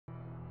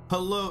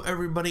Hello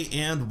everybody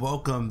and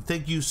welcome.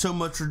 Thank you so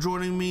much for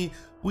joining me.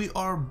 We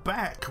are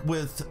back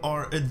with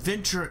our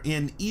adventure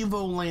in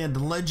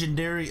Evoland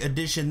Legendary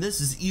Edition.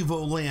 This is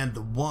Evoland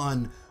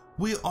 1.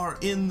 We are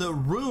in the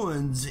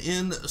ruins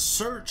in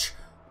search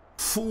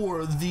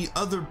for the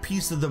other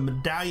piece of the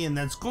medallion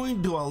that's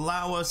going to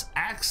allow us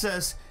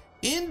access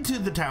into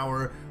the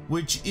tower,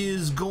 which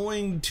is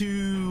going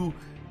to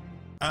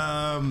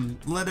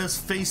let us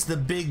face the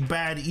big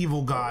bad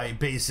evil guy,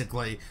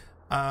 basically.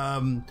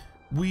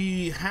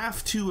 We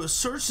have to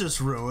search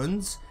this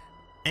ruins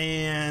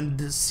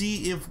and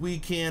see if we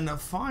can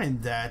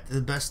find that.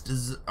 The best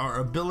is our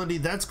ability.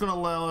 That's going to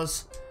allow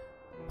us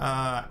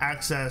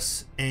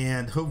access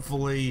and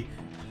hopefully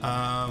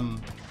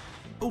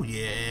oh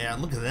yeah,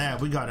 look at that,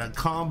 we got a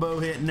combo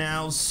hit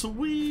now.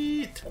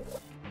 Sweet.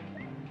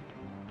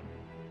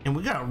 And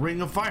we got a ring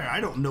of fire. I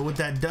don't know what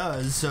that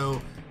does,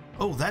 so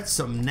oh, that's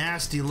some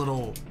nasty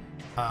little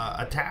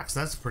attacks.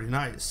 That's pretty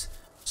nice.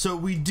 So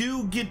we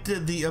do get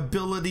the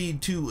ability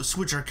to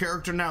switch our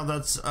character now.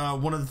 That's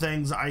one of the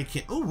things I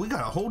can. Oh, we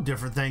got a whole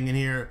different thing in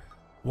here.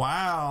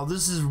 Wow,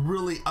 this is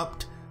really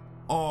upped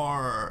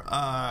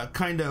our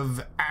kind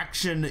of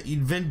action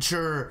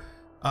adventure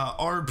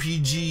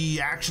RPG,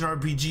 action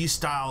RPG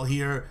style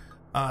here.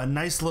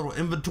 Nice little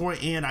inventory,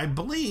 and I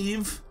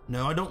believe,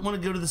 no, I don't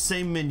want to go to the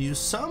same menu.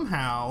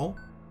 Somehow,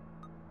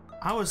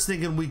 I was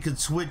thinking we could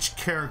switch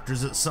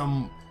characters at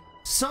some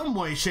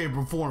way, shape,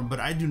 or form,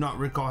 but I do not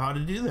recall how to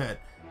do that.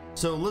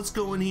 So let's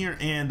go in here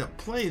and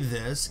play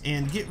this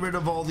and get rid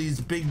of all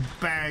these big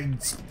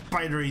bagged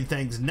spidery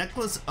things.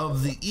 Necklace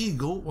of the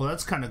Eagle. Well,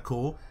 that's kind of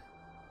cool.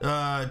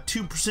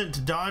 2%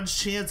 to dodge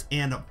chance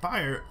and a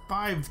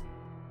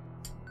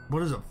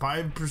what is it?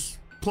 5%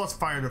 plus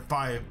fire to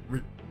 5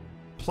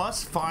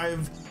 plus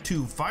 5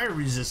 to fire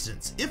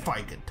resistance. If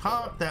I could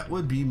talk, that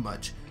would be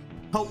much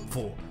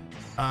helpful.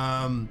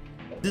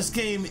 This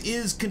game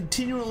is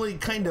continually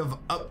kind of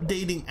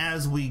updating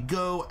as we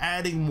go,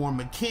 adding more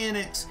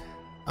mechanics.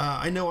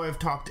 I know I've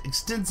talked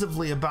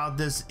extensively about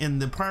this in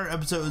the prior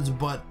episodes,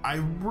 but I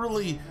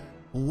really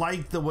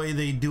like the way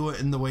they do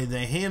it and the way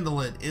they handle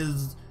it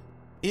is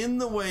in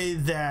the way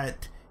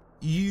that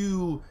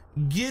you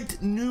get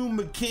new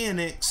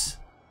mechanics.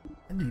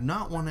 I do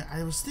not want to,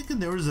 I was thinking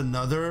there was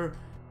another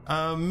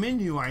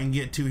menu I can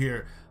get to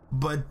here,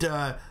 but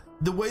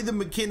the way the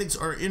mechanics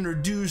are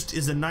introduced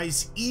is a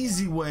nice,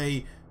 easy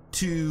way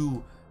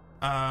to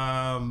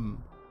kind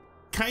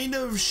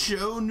of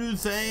show new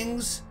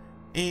things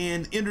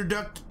and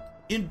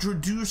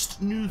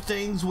introduced new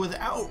things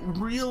without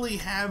really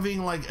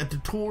having like a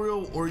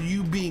tutorial or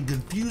you being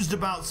confused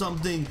about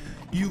something.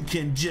 You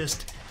can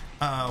just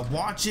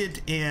watch it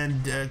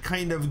and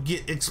kind of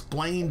get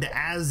explained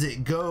as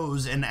it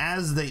goes and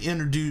as they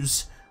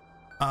introduce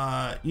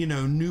you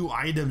know, new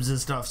items and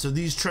stuff. So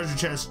these treasure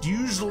chests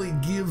usually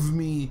give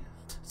me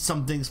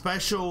something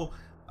special,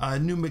 a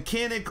new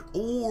mechanic,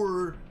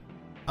 or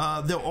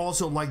they'll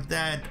also, like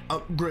that,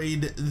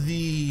 upgrade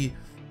the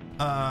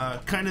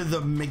kind of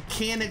the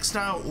mechanic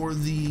style, or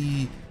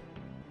the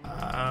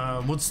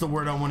what's the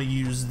word I want to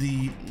use,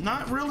 the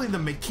not really the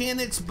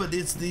mechanics, but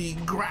it's the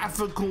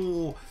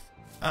graphical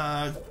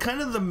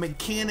kind of the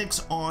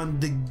mechanics on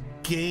the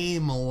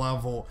game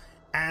level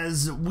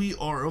as we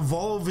are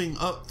evolving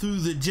up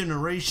through the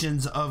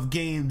generations of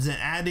games and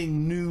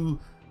adding new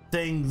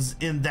things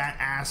in that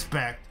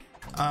aspect.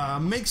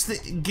 Makes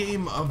the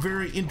game a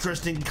very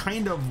interesting,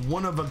 kind of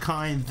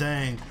one-of-a-kind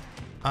thing.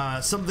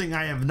 Something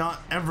I have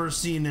not ever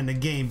seen in a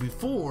game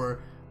before,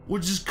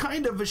 which is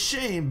kind of a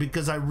shame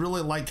because I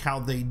really like how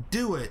they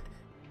do it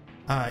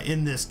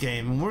in this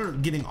game. And we're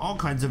getting all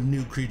kinds of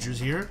new creatures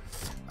here.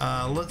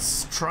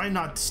 Let's try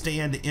not to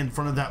stand in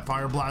front of that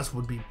fire blast,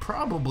 would be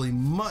probably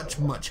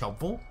much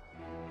helpful.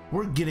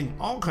 We're getting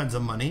all kinds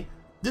of money.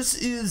 This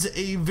is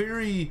a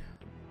very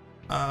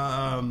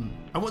I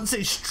wouldn't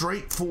say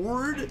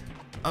straightforward,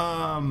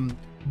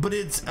 but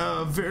it's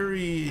a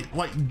very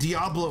like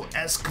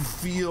Diablo-esque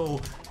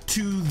feel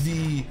to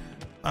the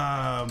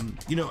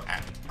you know,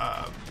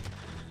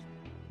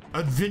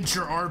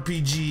 adventure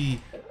RPG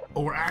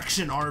or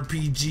action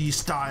RPG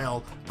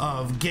style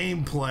of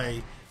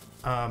gameplay.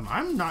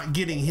 I'm not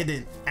getting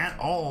hit at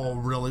all,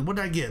 really. What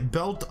did I get?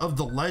 Belt of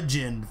the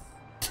Legend.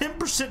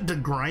 10% to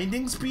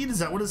grinding speed? Is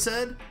that what it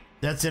said?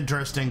 That's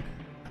interesting.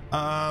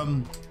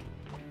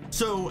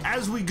 So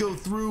as we go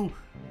through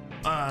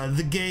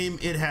the game,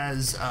 it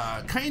has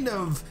kind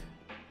of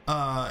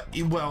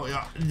well,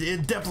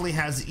 it definitely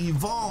has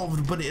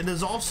evolved, but it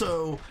is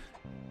also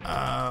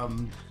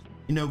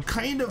you know,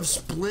 kind of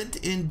split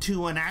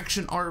into an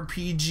action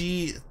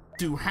RPG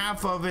through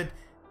half of it,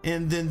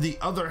 and then the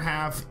other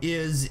half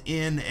is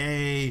in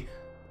a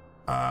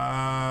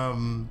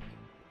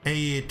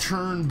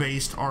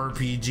turn-based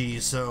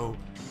RPG. So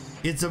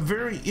it's a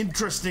very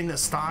interesting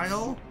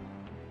style.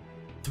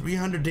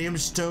 300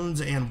 damage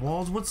stones and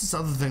walls. What's this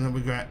other thing that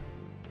we got?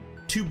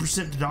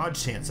 2%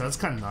 dodge chance. That's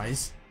kind of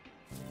nice.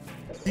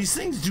 These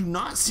things do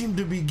not seem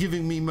to be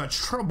giving me much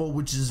trouble,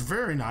 which is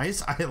very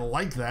nice. I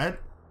like that.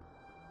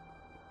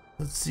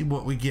 Let's see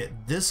what we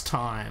get this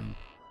time.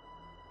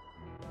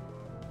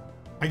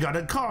 I got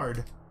a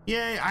card.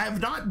 Yay, I have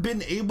not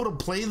been able to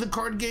play the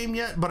card game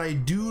yet, but I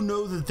do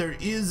know that there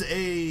is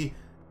a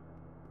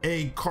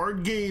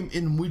card game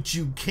in which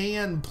you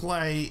can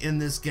play in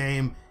this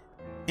game,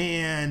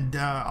 and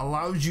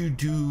allows you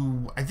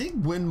to, I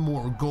think, win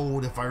more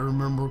gold if I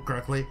remember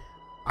correctly.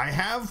 I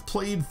have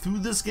played through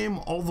this game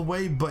all the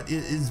way, but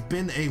it has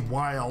been a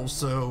while,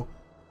 so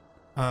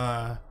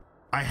I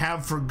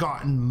have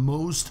forgotten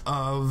most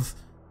of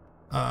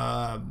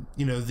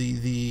you know,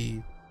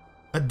 the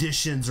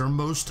additions, or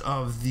most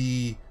of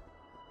the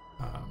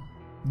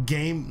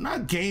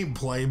not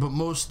gameplay, but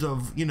most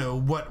of, you know,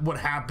 what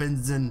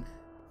happens in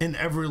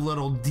every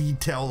little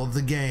detail of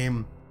the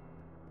game.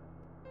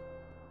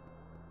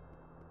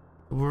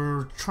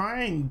 We're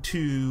trying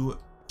to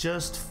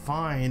just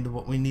find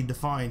what we need to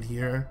find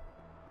here.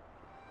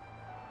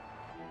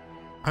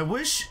 I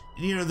wish,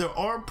 you know, there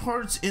are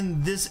parts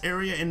in this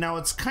area, and now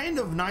it's kind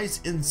of nice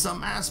in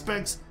some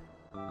aspects,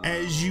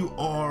 as you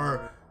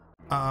are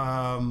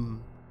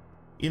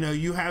you know,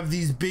 you have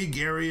these big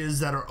areas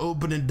that are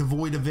open and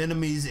devoid of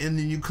enemies, and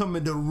then you come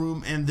into a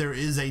room and there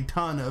is a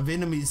ton of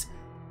enemies.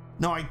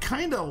 Now, I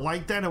kind of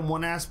like that in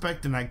one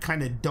aspect, and I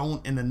kind of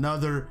don't in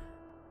another.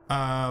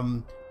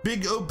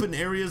 Big open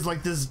areas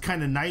like this is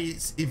kind of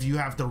nice if you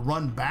have to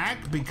run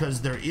back,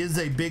 because there is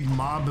a big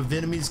mob of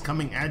enemies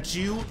coming at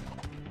you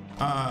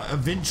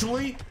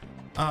eventually.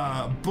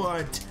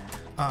 But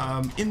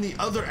in the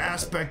other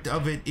aspect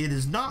of it, it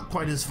is not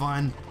quite as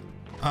fun,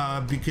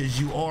 because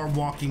you are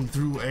walking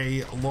through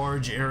a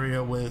large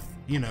area with,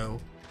 you know,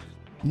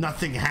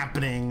 nothing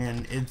happening,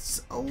 and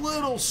it's a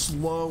little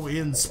slow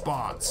in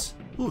spots.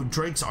 Ooh,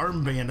 Drake's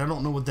armband. I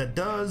don't know what that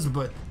does,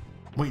 but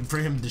waiting for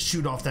him to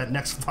shoot off that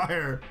next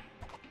fire.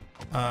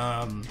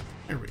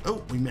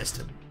 We missed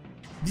him.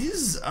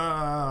 These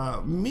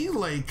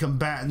melee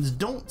combatants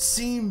don't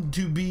seem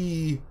to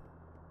be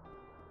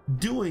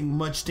doing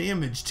much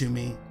damage to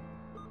me.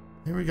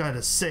 Here we got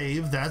a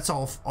save. That's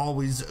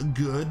always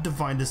good to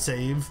find a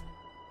save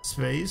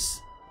space.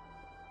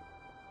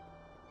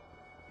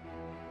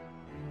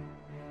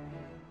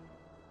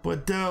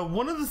 But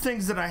one of the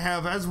things that I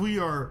have as we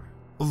are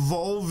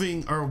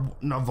walking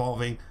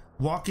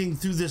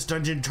through this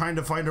dungeon, trying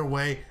to find our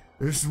way,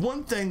 there's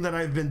one thing that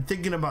I've been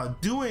thinking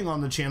about doing on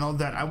the channel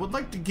that I would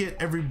like to get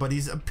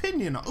everybody's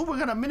opinion on. Oh, we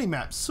got a mini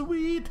map.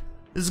 Sweet.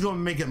 This is going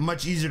to make it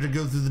much easier to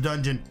go through the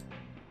dungeon.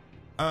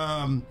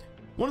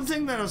 One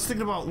thing that I was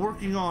thinking about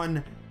working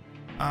on,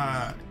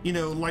 you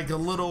know, like a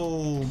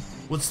little,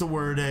 what's the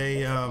word,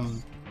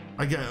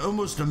 like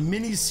almost a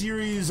mini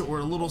series or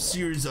a little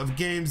series of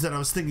games that I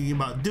was thinking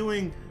about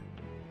doing,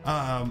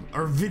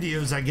 or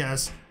videos, I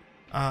guess,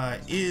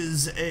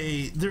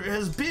 there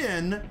has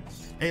been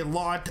a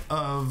lot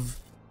of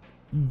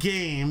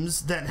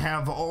games that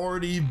have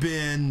already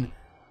been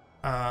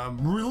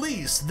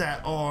released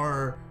that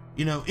are,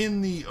 you know,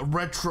 in the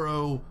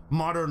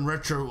modern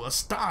retro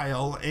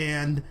style,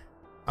 and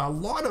a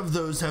lot of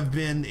those have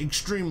been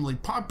extremely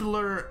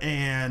popular,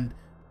 and,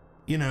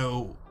 you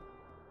know,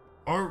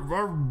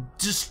 are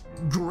just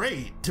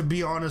great, to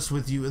be honest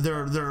with you.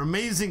 They're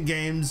amazing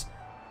games,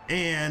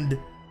 and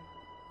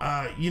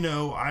you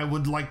know, I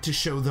would like to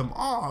show them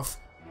off.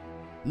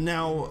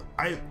 Now,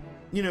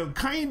 you know,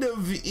 kind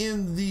of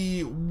in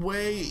the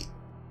way,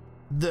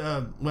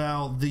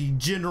 the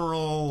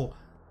general,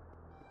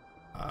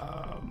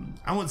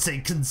 I wouldn't say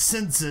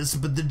consensus,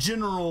 but the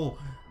general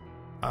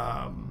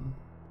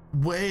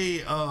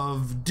way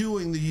of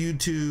doing the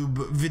YouTube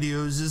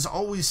videos is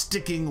always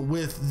sticking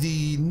with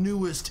the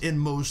newest and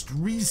most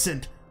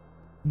recent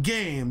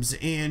games,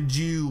 and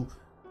you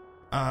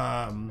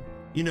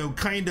know,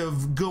 kind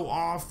of go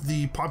off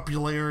the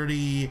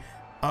popularity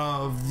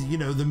of, you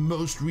know, the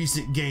most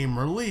recent game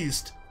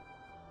released.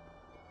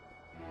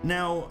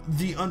 Now,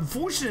 the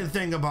unfortunate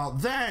thing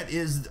about that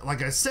is,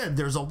 like I said,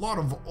 there's a lot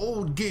of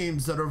old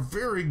games that are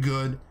very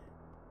good,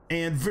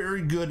 and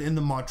very good in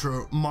the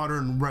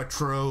modern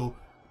retro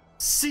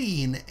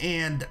scene,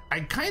 and I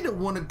kind of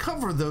want to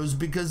cover those,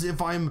 because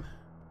if I'm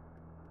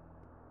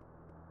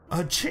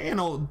a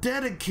channel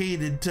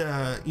dedicated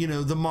to, you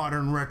know, the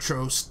modern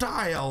retro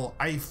style,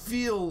 I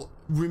feel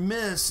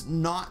remiss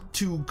not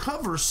to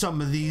cover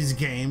some of these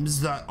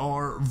games that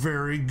are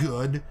very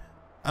good.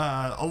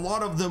 A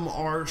lot of them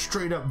are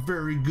straight up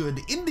very good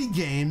indie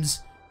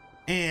games,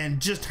 and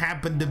just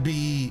happen to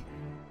be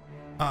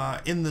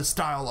in the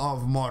style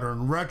of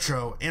modern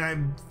retro. And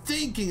I'm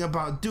thinking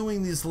about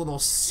doing these little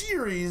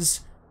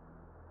series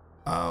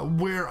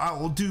where I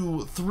will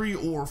do 3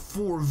 or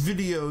 4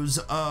 videos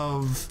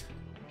of,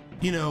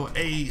 you know,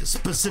 a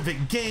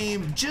specific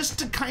game, just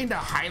to kind of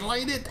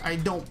highlight it. I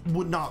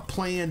would not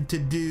plan to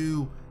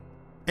do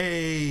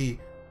a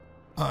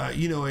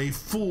you know, a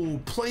full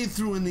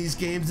playthrough in these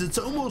games. It's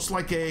almost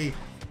like a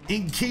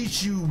in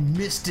case you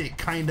missed it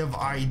kind of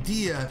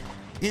idea,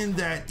 in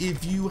that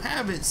if you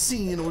haven't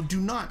seen or do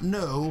not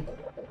know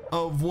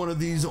of one of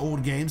these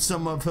old games,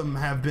 some of them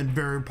have been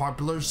very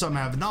popular, some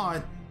have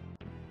not,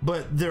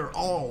 but they're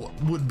all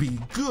would be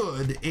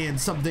good and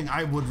something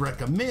I would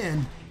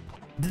recommend.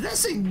 Did that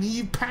say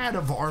knee pad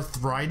of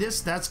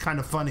arthritis? That's kind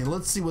of funny.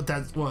 Let's see what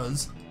that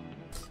was.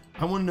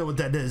 I want to know what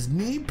that is.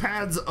 Knee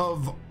pads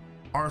of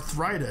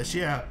arthritis.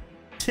 Yeah.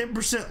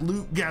 10%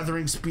 loot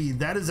gathering speed.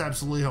 That is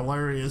absolutely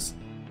hilarious.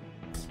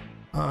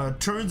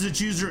 Turns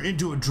its user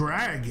into a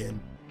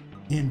dragon.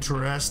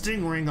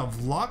 Interesting. Ring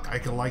of luck. I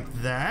can like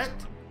that.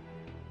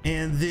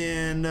 And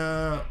then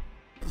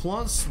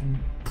plus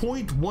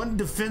 0.1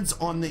 defense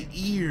on the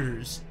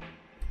ears.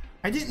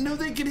 I didn't know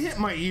they could hit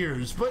my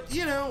ears, but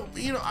you know,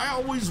 I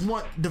always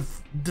want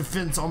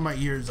defense on my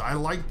ears. I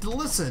like to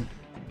listen.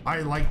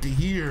 I like to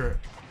hear.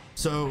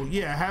 So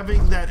yeah,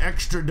 having that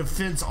extra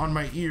defense on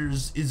my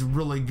ears is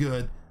really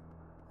good.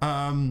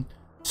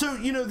 So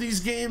you know,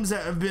 these games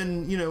that have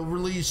been, you know,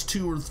 released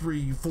 2 or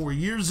 3, 4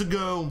 years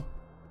ago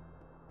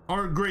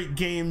are great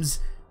games,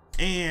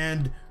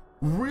 and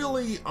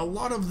really a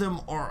lot of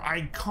them are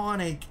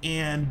iconic,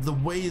 and the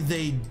way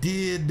they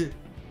did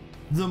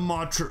the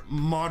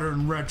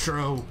modern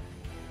retro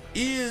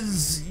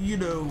is, you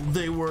know,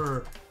 they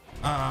were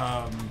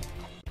not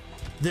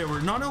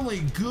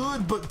only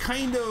good but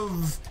kind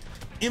of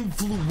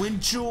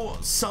influential.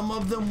 Some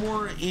of them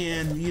were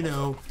in, you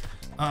know,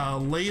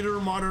 later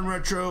modern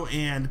retro,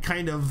 and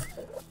kind of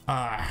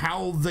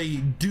how they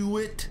do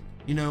it,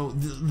 you know,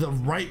 the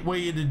right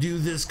way to do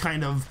this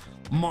kind of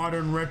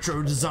modern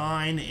retro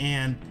design,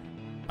 and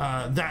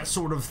that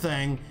sort of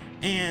thing.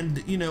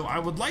 And you know, I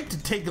would like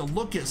to take a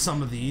look at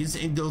some of these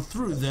and go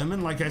through them,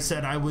 and like I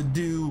said, I would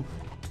do,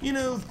 you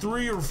know,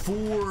 3 or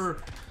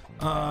 4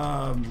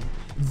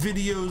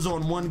 videos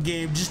on one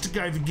game, just to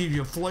kind of give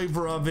you a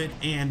flavor of it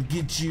and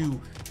get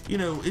you, you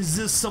know, is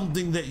this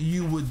something that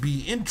you would be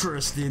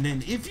interested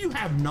in if you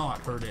have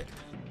not heard it,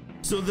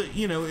 so that,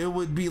 you know, it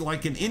would be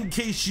like an in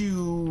case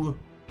you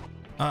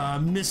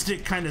missed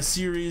it kind of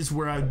series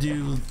where I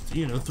do,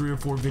 you know, 3 or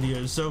 4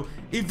 videos. So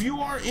if you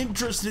are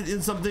interested in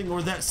something,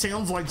 or that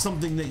sounds like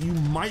something that you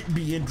might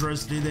be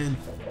interested in,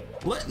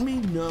 let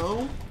me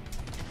know,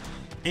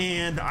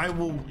 and I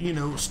will, you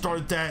know,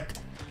 start that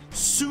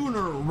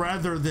sooner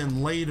rather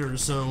than later.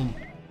 So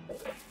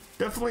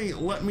definitely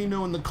let me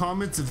know in the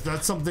comments if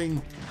that's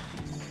something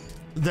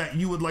that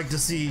you would like to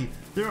see.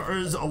 There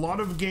is a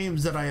lot of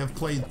games that I have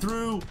played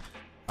through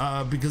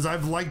because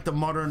I've liked the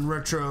modern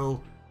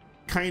retro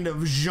kind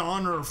of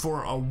genre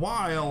for a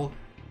while,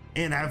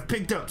 and I've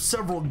picked up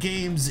several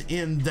games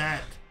in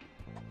that,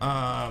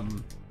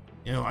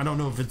 you know, I don't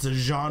know if it's a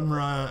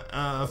genre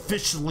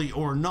officially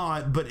or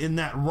not, but in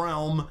that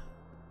realm,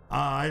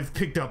 I've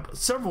picked up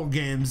several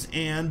games,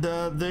 and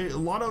a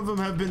lot of them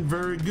have been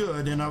very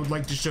good, and I would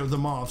like to show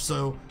them off.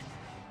 So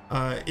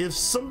if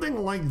something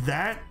like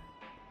that,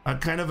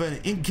 kind of an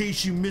in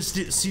case you missed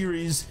it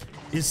series,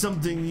 is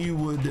something you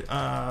would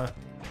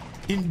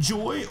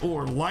enjoy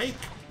or like,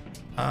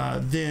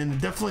 then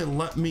definitely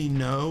let me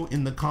know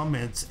in the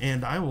comments,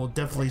 and I will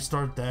definitely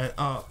start that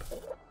up.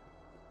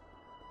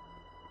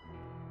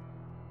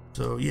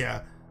 So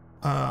yeah,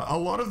 a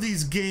lot of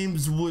these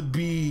games would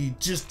be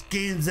just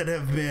games that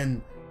have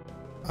been,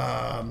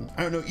 I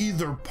don't know,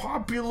 either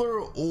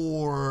popular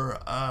or,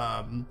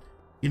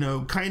 you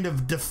know, kind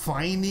of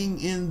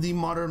defining in the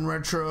modern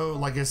retro.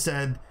 Like I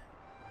said,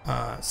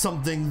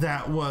 something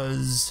that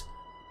was,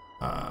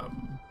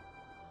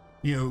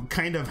 you know,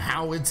 kind of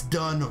how it's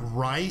done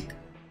right.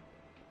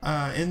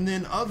 And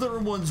then other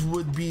ones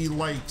would be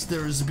like,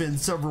 there's been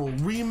several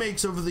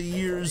remakes over the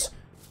years.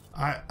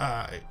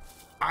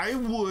 I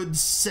would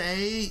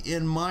say,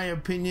 in my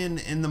opinion,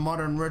 in the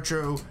modern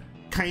retro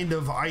kind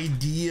of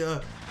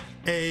idea,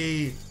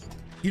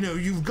 you know,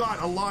 you've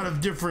got a lot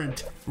of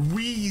different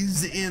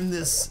re's in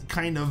this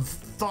kind of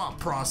thought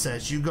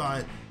process. You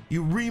got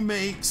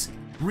remakes,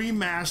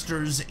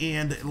 remasters,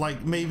 and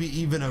like maybe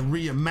even a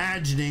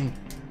reimagining,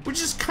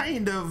 which is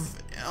kind of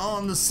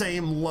on the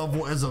same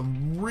level as a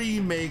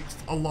remake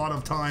a lot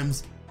of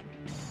times.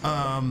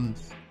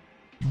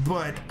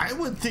 But I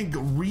would think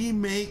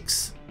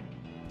remakes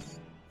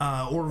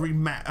or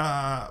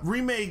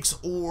remakes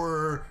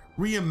or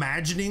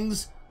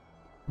reimaginings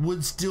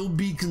would still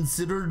be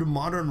considered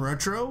modern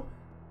retro,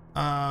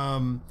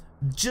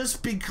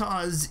 just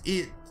because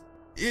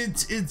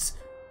it's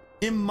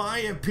in my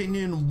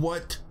opinion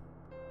what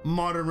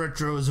modern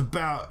retro is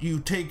about. You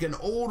take an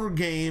older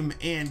game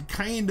and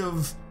kind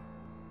of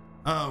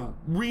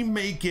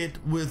remake it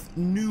with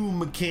new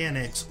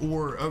mechanics,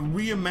 or a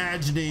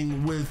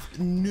reimagining with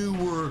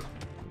newer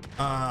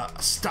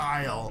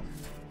style,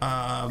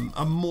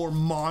 a more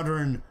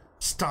modern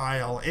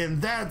style,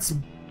 and that's,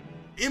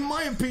 in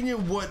my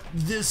opinion, what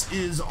this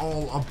is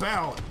all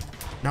about.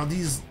 Now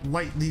these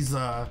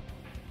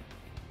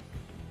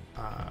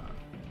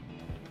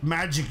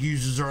magic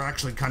users are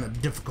actually kind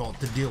of difficult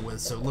to deal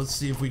with, so let's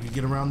see if we can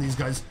get around these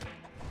guys.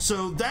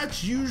 So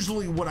that's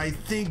usually what I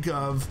think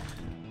of,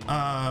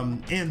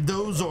 and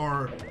those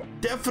are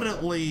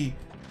definitely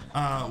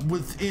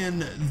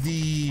within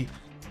the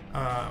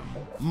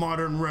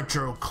modern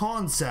retro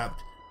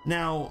concept.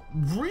 Now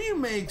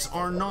remakes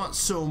are not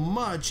so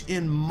much,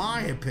 in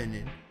my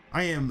opinion.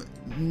 I am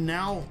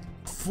now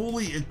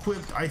fully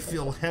equipped. I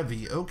feel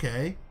heavy.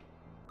 Okay,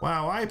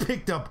 Wow, I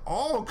picked up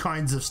all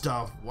kinds of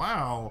stuff.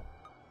 Wow.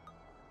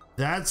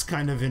 That's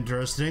kind of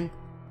interesting.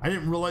 I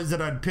didn't realize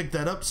that I'd pick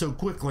that up so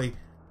quickly.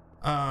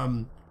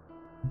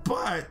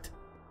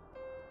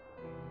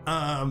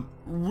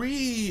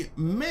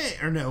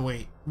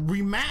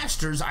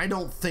 Remasters I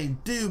don't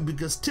think do,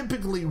 because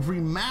typically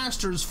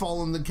remasters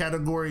fall in the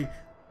category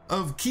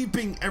of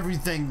keeping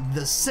everything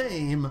the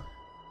same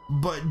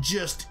but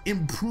just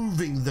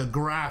improving the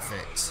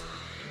graphics.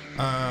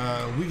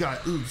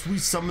 We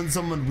summoned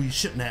someone we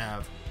shouldn't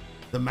have.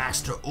 The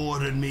master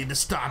ordered me to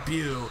stop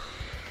you.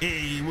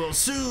 He will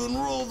soon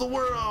rule the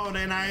world,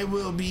 and I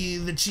will be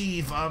the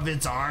chief of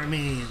its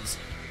armies.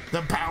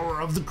 The power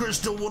of the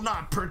crystal will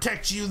not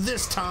protect you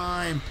this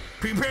time.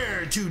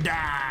 Prepare to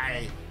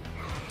die.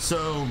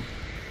 So,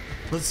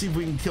 let's see if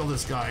we can kill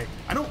this guy.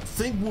 I don't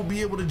think we'll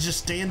be able to just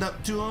stand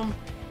up to him.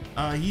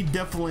 He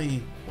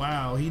definitely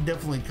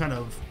kind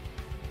of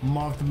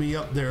mopped me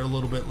up there a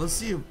little bit. Let's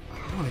see if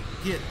I want to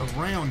get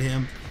around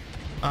him.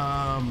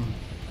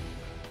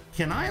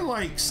 Can I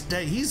like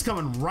stay? He's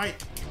coming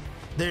right.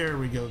 There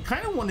we go.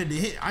 Kind of wanted to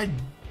hit. I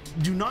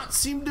do not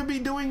seem to be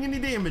doing any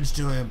damage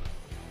to him.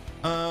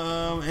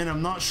 And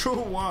I'm not sure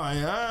why.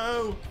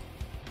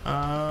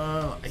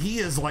 He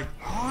is like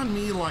on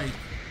me, like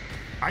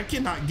I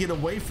cannot get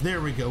away from.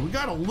 There we go. We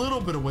got a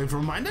little bit away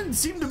from him. I didn't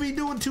seem to be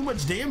doing too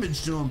much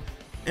damage to him,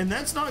 and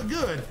that's not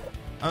good.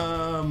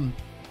 Oh,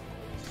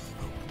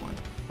 come on.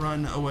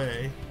 Run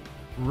away.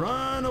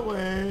 Run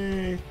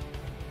away.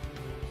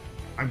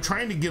 I'm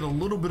trying to get a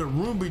little bit of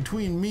room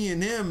between me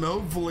and him,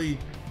 hopefully,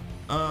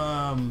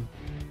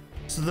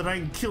 so that I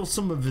can kill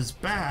some of his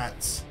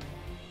bats.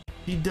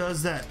 He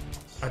does that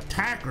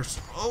attack or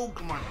so. Oh,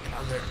 come on, get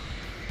out of there.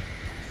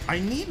 I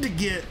need to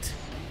get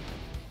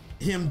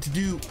him to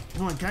do.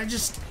 Come on, can I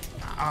just?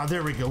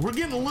 There we go. We're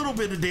getting a little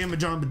bit of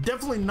damage on him, but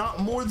definitely not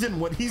more than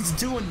what he's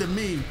doing to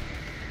me.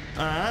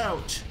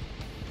 Ouch.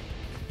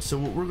 So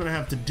what we're gonna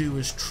have to do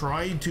is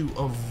try to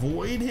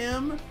avoid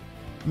him,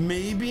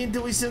 maybe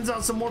until he sends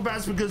out some more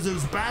bats, because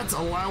those bats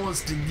allow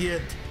us to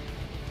get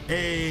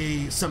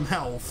some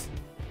health.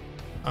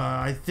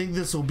 I think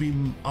this will be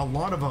a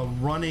lot of a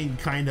running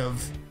kind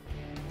of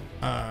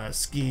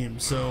scheme.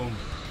 So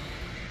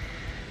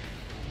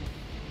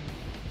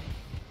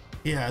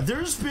yeah,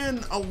 there's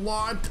been a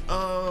lot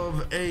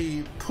of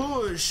a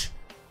push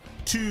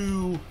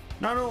to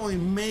not only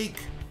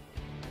make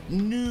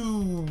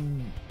new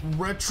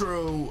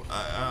retro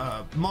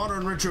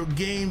modern retro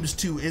games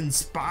to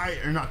inspire,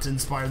 or not to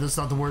inspire, that's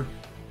not the word.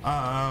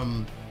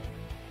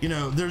 You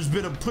know, there's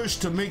been a push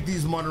to make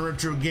these modern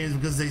retro games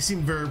because they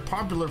seem very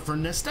popular for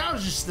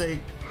nostalgia's sake,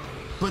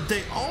 but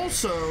they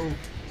also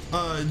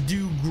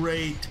do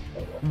great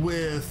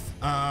with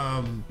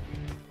I'm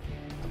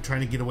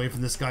trying to get away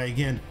from this guy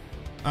again.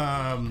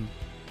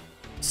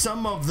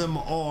 Some of them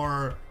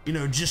are, you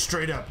know, just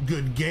straight up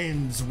good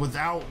games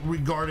without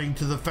regarding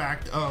to the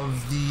fact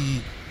of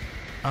the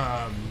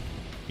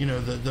you know,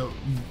 the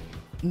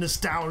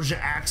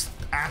nostalgia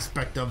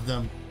aspect of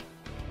them.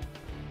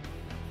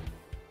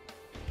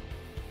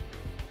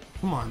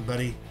 Come on,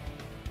 buddy.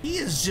 He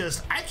is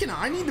just,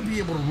 I need to be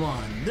able to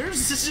run.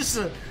 There's just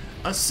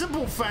a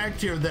simple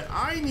fact here that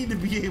I need to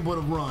be able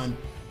to run.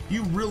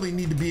 You really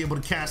need to be able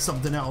to cast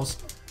something else.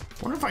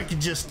 Wonder if I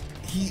could just,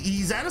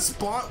 he's at a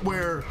spot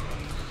where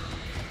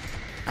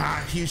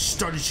he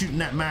started shooting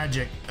that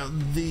magic.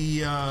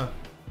 The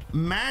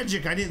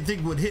magic I didn't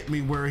think would hit me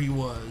where he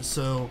was,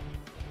 so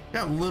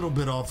got a little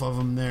bit off of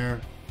him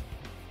there.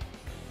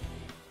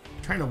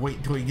 Trying to wait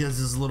until he gets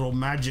his little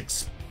magic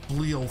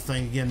spleal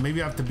thing again.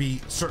 Maybe I have to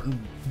be certain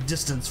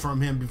distance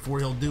from him before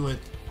he'll do it.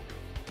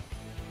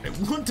 I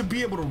want to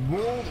be able to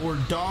roll or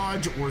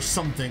dodge or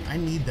something. I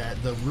need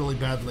that though really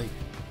badly.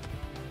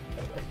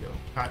 There we go.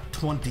 Got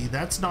 20.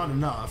 That's not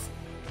enough.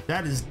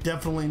 That is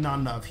definitely not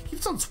enough. He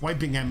keeps on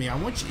swiping at me. I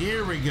want you.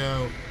 Here we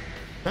go.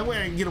 That way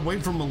I can get away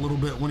from him a little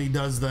bit when he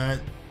does that.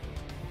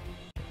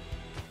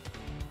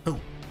 Oh,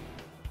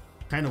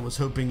 kind of was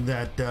hoping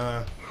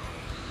that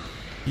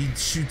he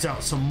shoots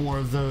out some more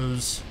of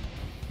those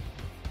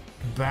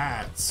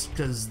bats,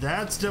 because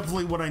that's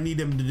definitely what I need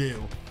him to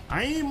do.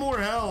 I need more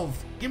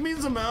health. Give me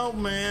some help,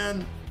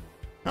 man.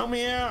 Help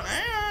me out.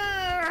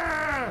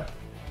 Ah!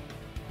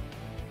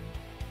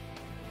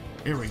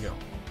 Here we go.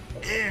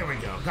 There we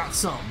go. Got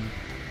something.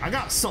 I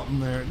got something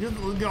there.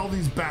 Look at all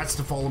these bats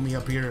to follow me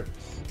up here.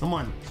 Come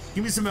on.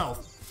 Give me some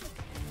health.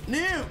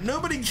 No,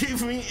 nobody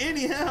gave me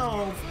any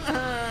health.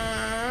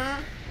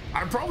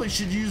 I probably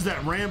should use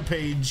that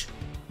rampage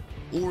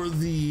or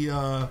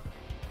the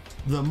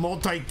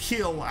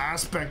multi-kill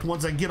aspect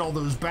once I get all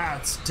those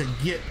bats to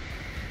hit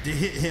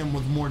him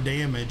with more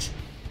damage.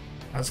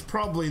 That's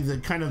probably the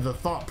kind of the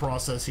thought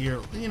process here.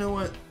 You know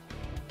what?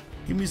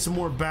 Give me some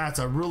more bats.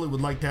 I really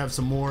would like to have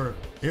some more.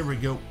 Here we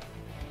go.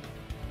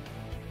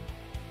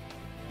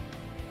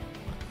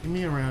 Give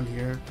me around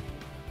here.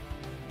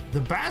 The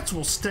bats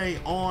will stay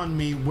on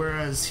me,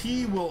 whereas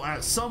he will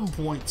at some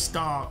point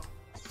stop.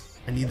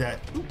 I need that.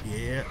 Ooh,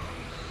 yeah.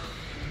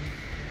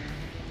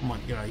 Come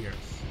on, get out of here.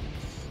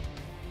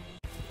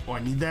 Oh, I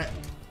need that.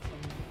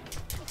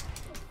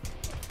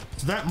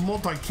 So that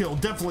multi-kill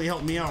definitely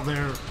helped me out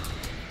there.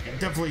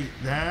 Definitely,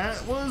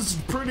 that was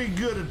pretty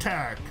good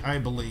attack, I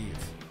believe.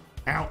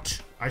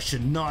 Ouch. I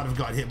should not have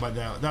got hit by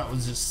that. That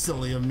was just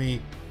silly of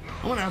me.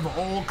 I'm gonna have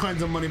all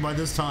kinds of money by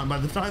this time. By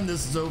the time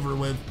this is over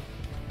with.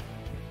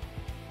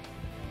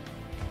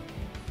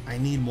 I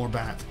need more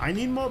bats. I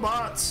need more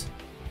bots.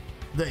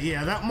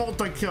 Yeah, that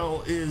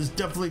multi-kill is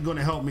definitely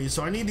gonna help me.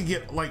 So I need to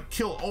get, like,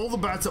 kill all the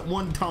bats at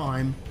one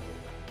time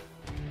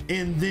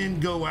and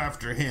then go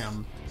after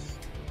him.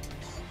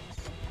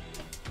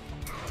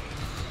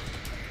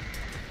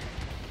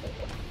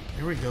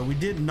 There we go. We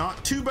did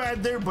not too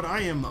bad there, but I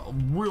am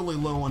really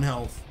low on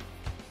health.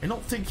 I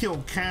don't think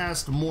he'll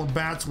cast more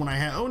bats when I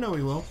have. Oh no,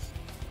 he will.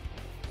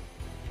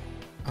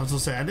 I was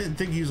gonna say I didn't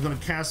think he was gonna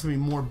cast me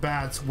more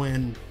bats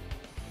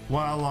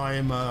while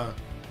I'm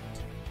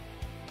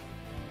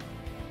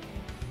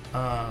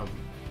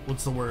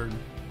what's the word?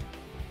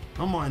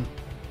 Come on.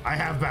 I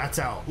have bats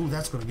out. Ooh,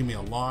 that's gonna give me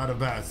a lot of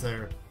bats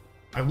there.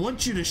 I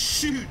want you to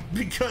shoot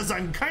because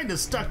I'm kind of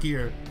stuck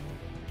here.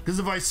 Because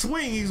if I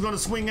swing, he's going to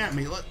swing at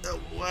me.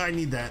 I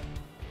need that.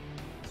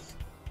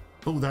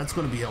 Oh, that's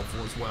going to be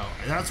helpful as well.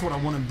 That's what I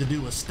want him to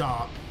do, is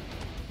stop.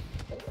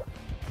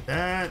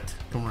 That.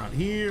 Come around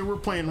here. We're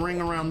playing ring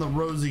around the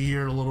rosy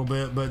here a little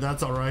bit, but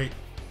that's all right.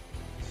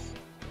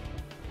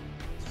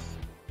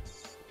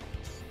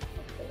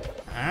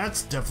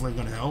 That's definitely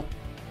going to help.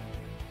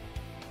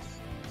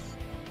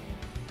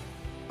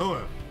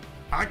 Oh,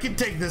 I can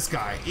take this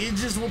guy. It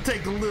just will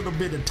take a little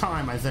bit of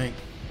time, I think.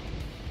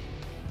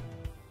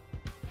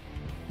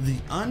 The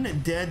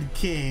Undead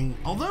King,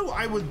 although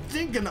I would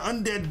think an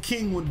Undead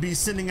King would be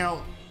sending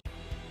out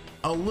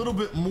a little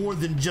bit more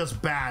than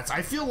just bats.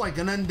 I feel like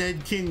an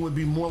Undead King would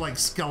be more like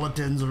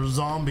skeletons or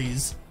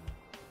zombies.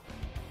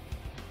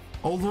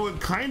 Although it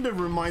kind of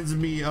reminds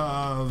me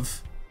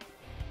of,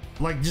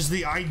 like, just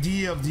the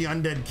idea of the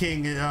Undead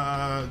King.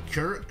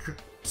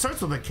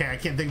 Starts with a K, I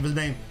can't think of his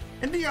name.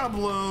 In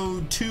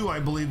Diablo 2, I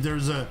believe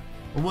there's a,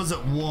 or was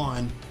it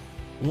 1?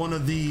 One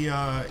of the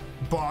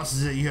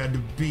bosses that you had to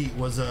beat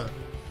was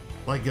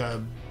like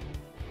a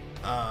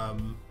I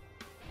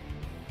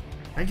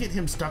get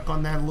him stuck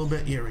on that a little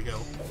bit. Here we go.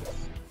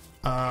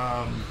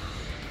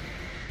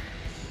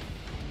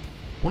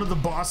 One of the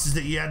bosses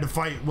that you had to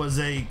fight was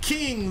a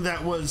king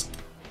that was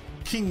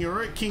King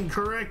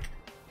Kurik.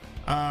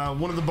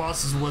 One of the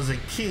bosses was a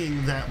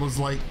king that was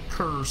like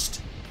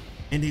cursed,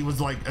 and he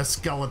was like a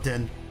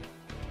skeleton.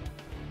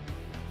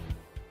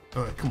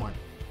 Alright, come on,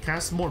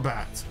 cast more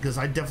bats because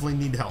I definitely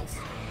need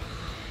health.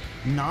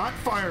 Not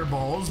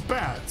fireballs,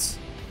 bats.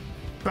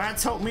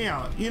 Bats help me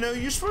out. You know,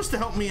 you're supposed to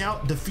help me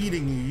out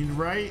defeating you,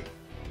 right?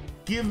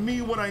 Give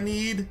me what I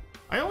need.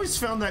 I always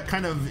found that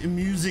kind of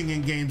amusing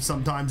in games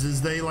sometimes,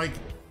 is they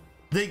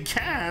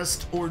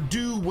cast or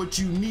do what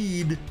you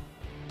need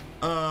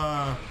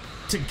to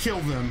kill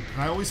them.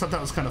 I always thought that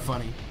was kind of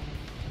funny.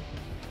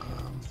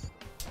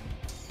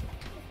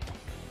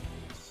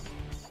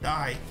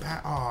 I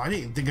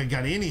didn't think I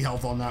got any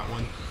health on that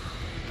one.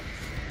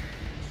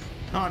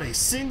 Not a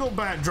single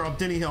bat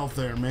dropped any health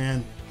there,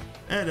 man.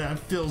 That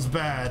feels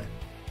bad.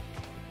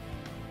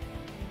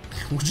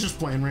 We're just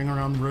playing ring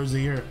around the rosy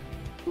here.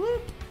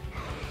 Whoop.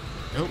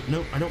 Nope,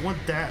 nope, I don't want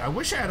that. I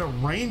wish I had a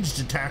ranged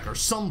attack or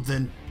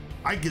something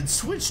I could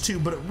switch to,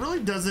 but it really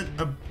doesn't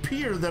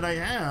appear that I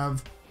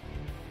have.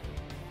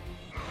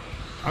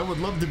 I would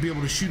love to be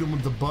able to shoot him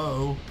with the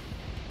bow.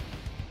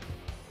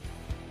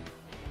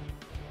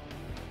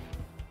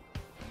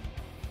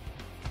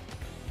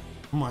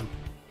 Come on.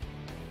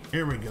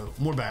 Here we go.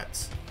 More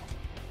bats.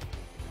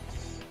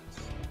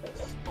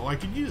 Oh, I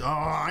could use. Oh,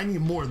 I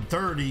need more than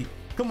 30.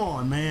 Come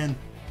on, man.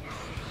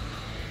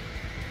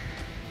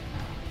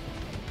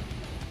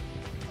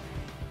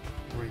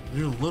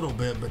 There's a little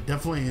bit, but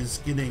definitely is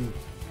getting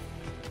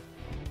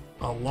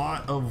a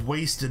lot of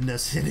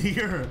wastedness in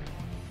here.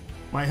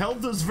 My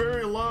health is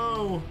very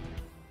low.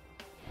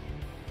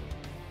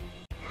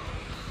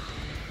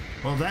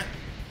 Well, that.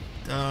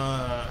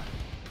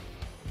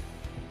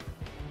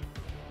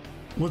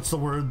 What's the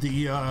word?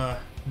 The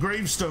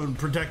gravestone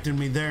protected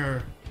me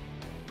there.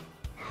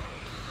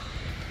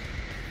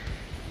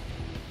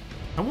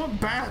 I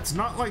want bats,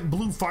 not like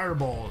blue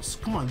fireballs.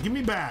 Come on, give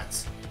me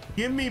bats.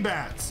 Give me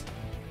bats.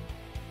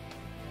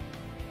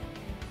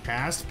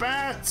 Cast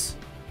bats.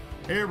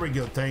 There we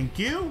go, thank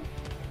you.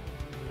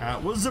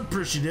 That was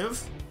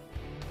appreciative.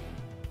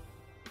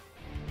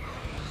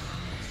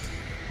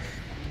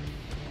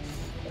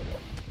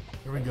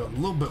 There we go, a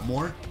little bit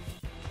more.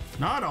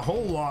 Not a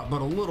whole lot,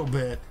 but a little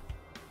bit.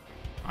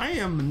 I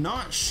am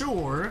not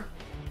sure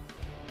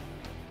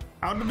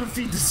how to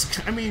defeat this.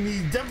 I mean,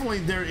 he definitely,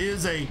 there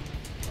is a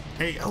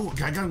oh,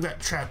 I got him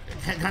trapped.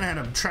 Kind of had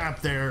him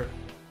trapped there,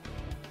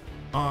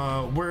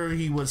 where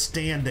he was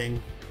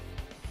standing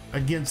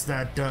against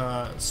that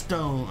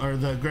stone, or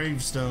the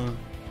gravestone.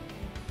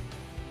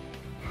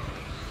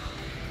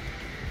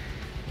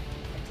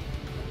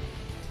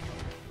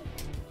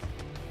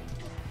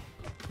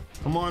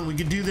 Come on, we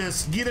can do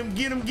this. Get him,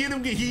 get him, get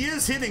him. He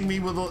is hitting me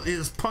with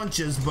his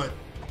punches, but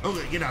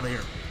okay, get out of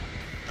here.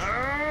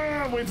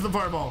 I'm waiting for the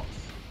fireball.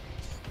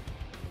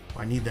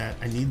 I need that.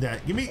 I need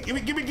that. Give me.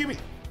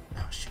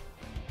 Oh, shit.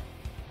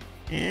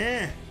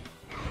 Yeah.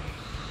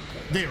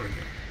 There we go.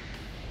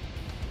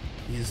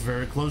 He is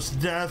very close to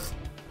death.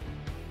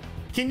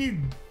 Can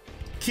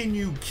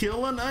you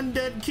kill an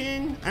undead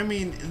king? I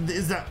mean,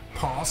 is that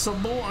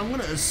possible? I'm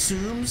gonna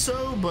assume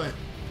so, but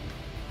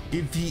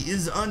if he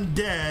is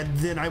undead,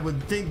 then I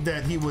would think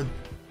that he would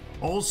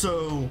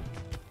also,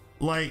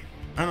 like,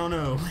 I don't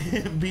know,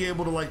 be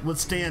able to like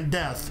withstand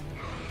death.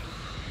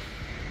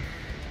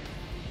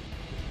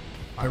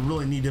 I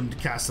really need him to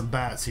cast some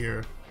bats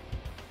here.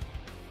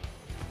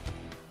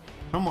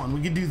 Come on,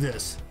 we can do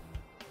this.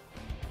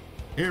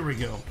 Here we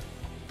go.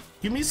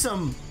 Give me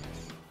some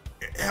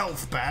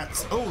health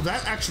bats. Oh,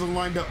 that actually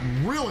lined up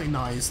really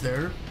nice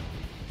there.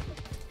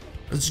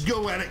 Let's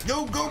go at it.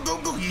 Go, go,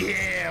 go, go.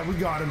 Yeah, we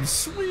got him.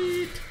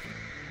 Sweet.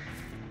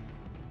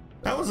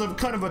 That was a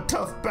kind of a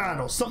tough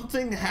battle.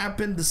 Something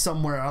happened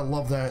somewhere. I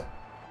love that.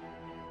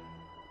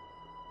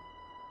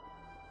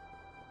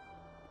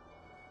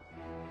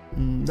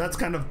 That's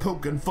kind of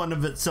poking fun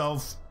of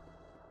itself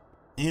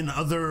in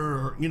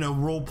other, you know,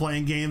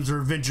 role-playing games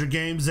or adventure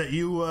games that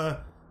you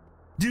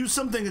do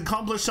something,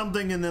 accomplish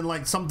something, and then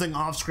like something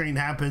off screen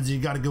happens, you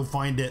got to go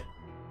find it.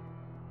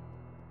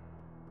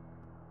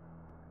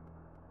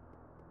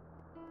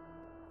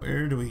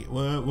 Where do we,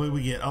 what do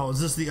we get? Oh, is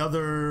this the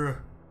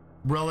other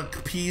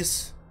relic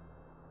piece?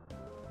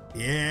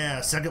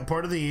 Yeah, second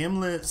part of the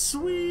amulet.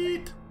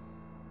 Sweet.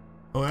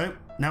 Okay,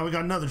 now we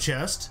got another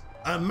chest.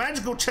 A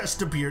magical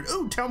chest appeared.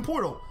 Oh, town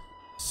portal.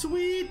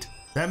 Sweet.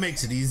 That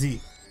makes it easy.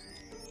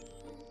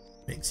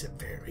 Makes it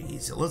very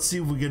easy. Let's see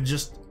if we can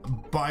just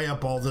buy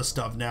up all this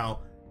stuff now.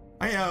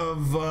 I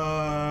have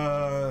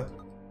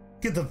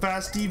get the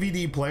fast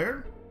DVD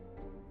player.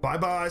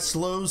 Bye-bye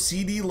slow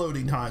CD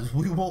loading times.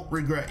 We won't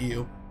regret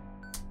you.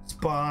 Let's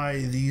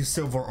buy the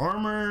silver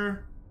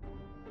armor.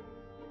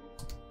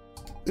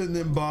 And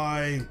then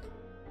buy,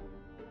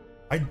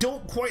 I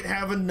don't quite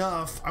have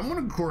enough. I'm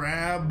gonna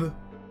grab,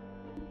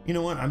 you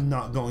know what? I'm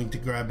not going to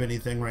grab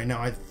anything right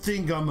now. I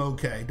think I'm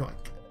okay.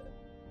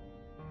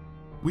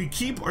 We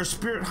keep our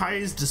spirit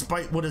highs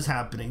despite what is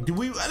happening. Do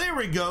we? There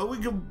we go. We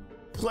can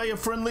play a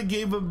friendly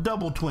game of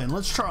double twin.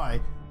 Let's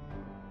try.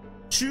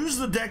 Choose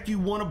the deck you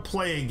want to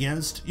play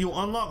against. You'll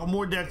unlock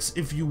more decks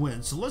if you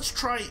win. So let's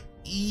try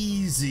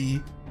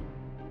easy.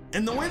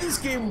 And the way this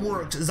game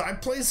works is I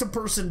place a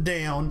person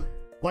down.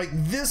 Like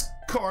this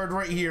card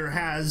right here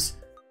has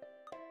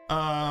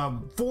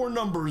 4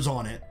 numbers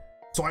on it.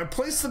 So I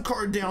place the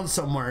card down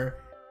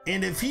somewhere,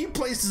 and if he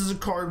places a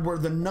card where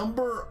the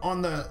number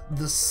on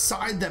the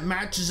side that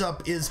matches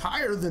up is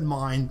higher than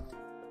mine,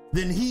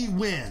 then he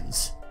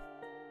wins.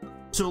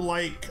 So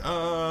like,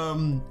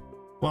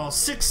 well,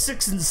 6,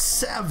 6, and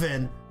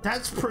 7,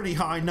 that's pretty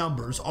high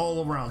numbers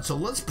all around. So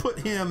let's put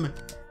him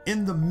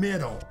in the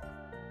middle.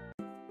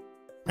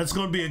 That's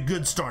going to be a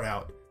good start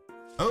out.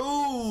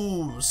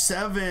 Oh,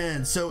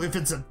 7. So if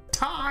it's a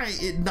tie,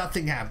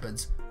 nothing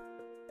happens.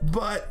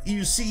 But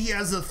you see he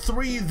has a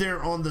 3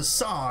 there on the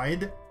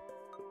side.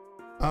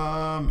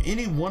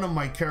 Any one of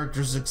my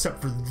characters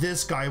except for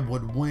this guy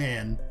would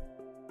win.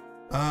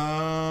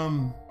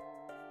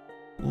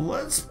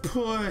 Let's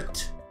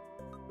put,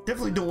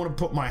 definitely don't want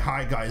to put my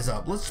high guys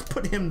up. Let's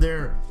put him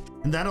there,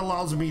 and that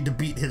allows me to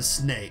beat his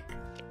snake.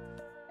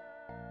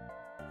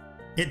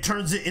 It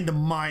turns it into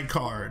my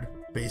card,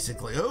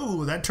 basically.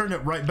 Oh, that turned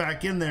it right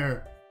back in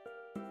there.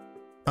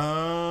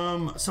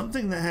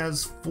 Something that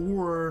has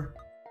 4,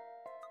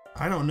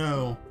 I don't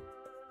know.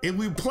 If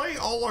we play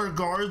all our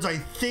guards, I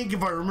think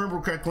if I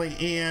remember correctly,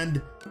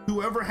 and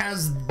whoever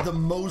has the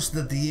most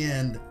at the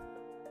end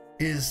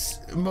is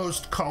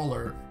most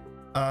color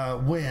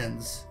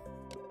wins.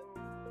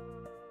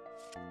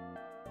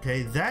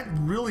 Okay, that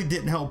really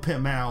didn't help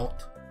him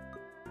out.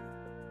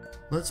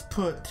 Let's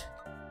put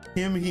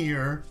him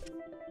here,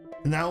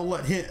 and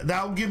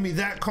that'll give me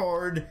that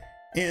card,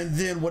 and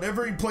then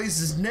whatever he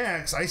places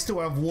next, I still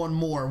have 1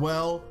 more.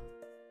 Well,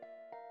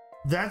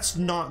 that's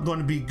not going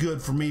to be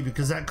good for me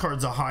because that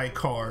card's a high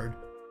card,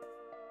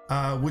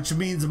 which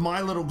means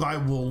my little guy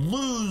will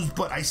lose,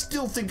 but I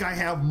still think I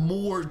have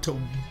more to,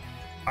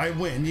 I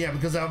win. Yeah,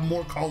 because I have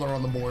more color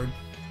on the board.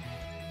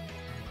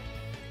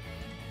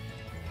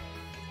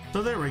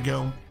 So there we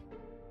go.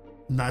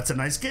 That's a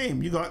nice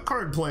game. You got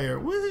card player.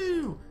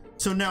 Woohoo!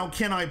 So now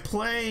can I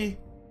play?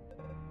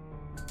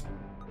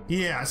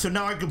 Yeah, so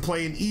now I can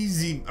play an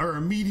easy or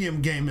a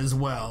medium game as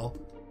well.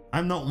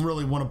 I don't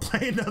really want to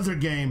play another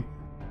game.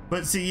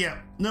 But see, yeah,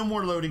 no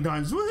more loading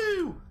times.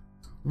 Woohoo!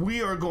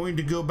 We are going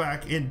to go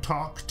back and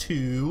talk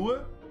to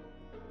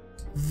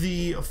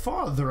the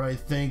father, I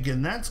think,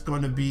 and that's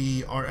going to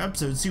be our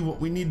episode. See what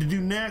we need to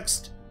do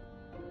next.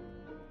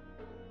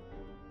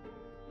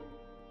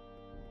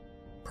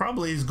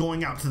 Probably is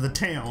going out to the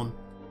town.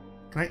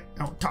 Can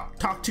I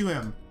talk to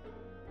him?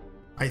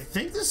 I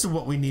think this is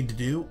what we need to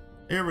do.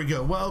 There we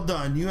go. Well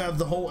done. You have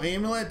the whole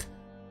amulet.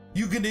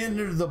 You can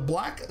enter the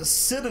Black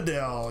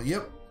Citadel.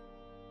 Yep.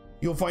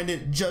 You'll find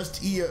it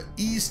just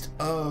east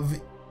of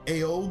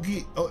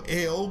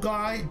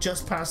Aogai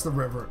just past the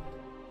river.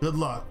 Good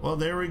luck. Well,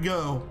 there we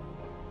go.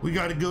 We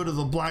got to go to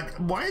the black.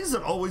 Why is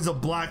it always a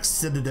black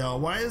citadel?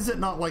 Why is it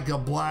not like a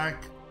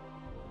black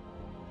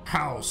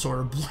house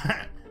or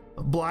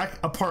a black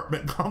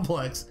apartment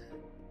complex?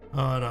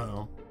 I don't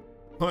know.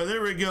 All right,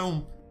 there we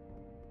go.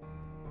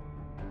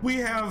 We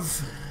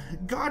have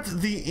got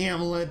the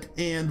amulet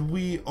and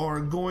we are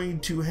going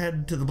to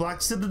head to the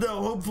Black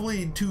Citadel,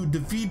 hopefully to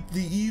defeat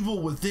the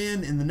evil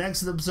within in the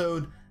next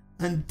episode.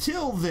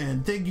 Until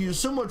then, thank you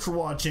so much for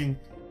watching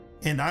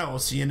and I will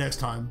see you next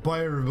time.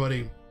 Bye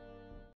everybody.